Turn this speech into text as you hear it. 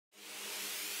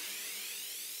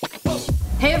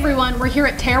Hey everyone, we're here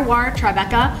at Terroir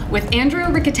Tribeca with Andrew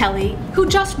Riccatelli, who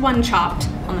just won Chopped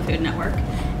on the Food Network,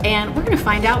 and we're gonna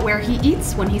find out where he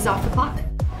eats when he's off the clock.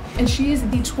 And she is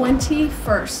the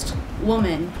 21st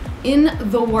woman in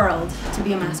the world to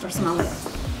be a master sommelier.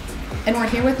 And we're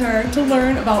here with her to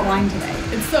learn about wine today.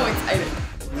 It's so exciting.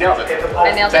 Nailed it.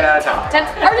 I nailed 10 it. out of 10.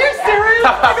 10. Are you serious?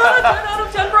 I got a 10 out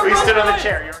of 10 from We stood on the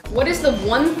chair. What is the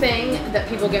one thing that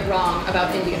people get wrong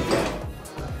about Indian food?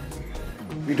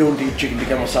 We don't eat chicken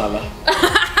tikka masala.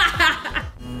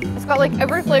 It's got like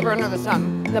every flavor under the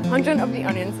sun. The pungent of the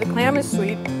onions, the clam is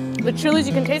sweet. The chilies,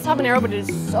 you can taste habanero, but it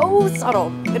is so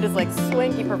subtle. It is like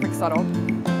swanky, perfect subtle.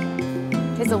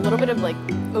 Tastes a little bit of like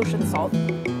ocean salt.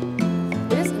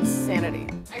 It is insanity.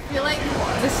 I feel like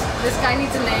this guy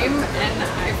needs a name, and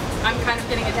I'm kind of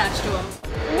getting attached to him.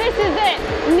 This is it,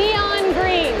 neon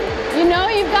green. You know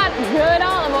you've got good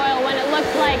olive oil when it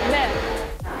looks like this.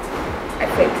 I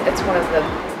think it's one of the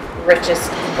richest,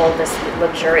 boldest,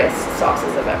 luxurious sauces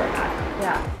I've ever had.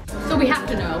 Yeah. So we have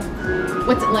to know,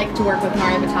 what's it like to work with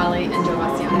Mario Batali and Joe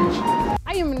Bastianich?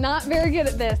 I am not very good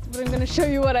at this, but I'm gonna show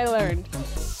you what I learned.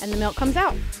 And the milk comes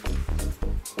out.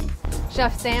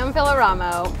 Chef Sam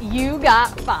Filoramo, you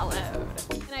got followed.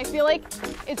 And I feel like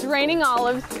it's raining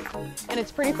olives, and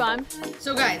it's pretty fun.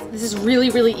 So guys, this is really,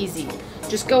 really easy.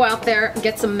 Just go out there,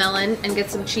 get some melon and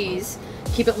get some cheese.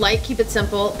 Keep it light, keep it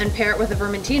simple, and pair it with a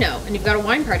vermentino, and you've got a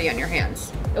wine party on your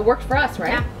hands. It worked for us,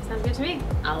 right? Yeah, sounds good to me.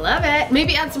 I love it.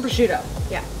 Maybe add some prosciutto.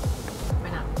 Yeah, why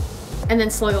not? And then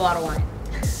slug a lot of wine.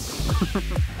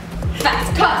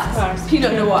 Fats, cusps,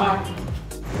 Pinot Noir.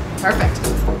 Perfect.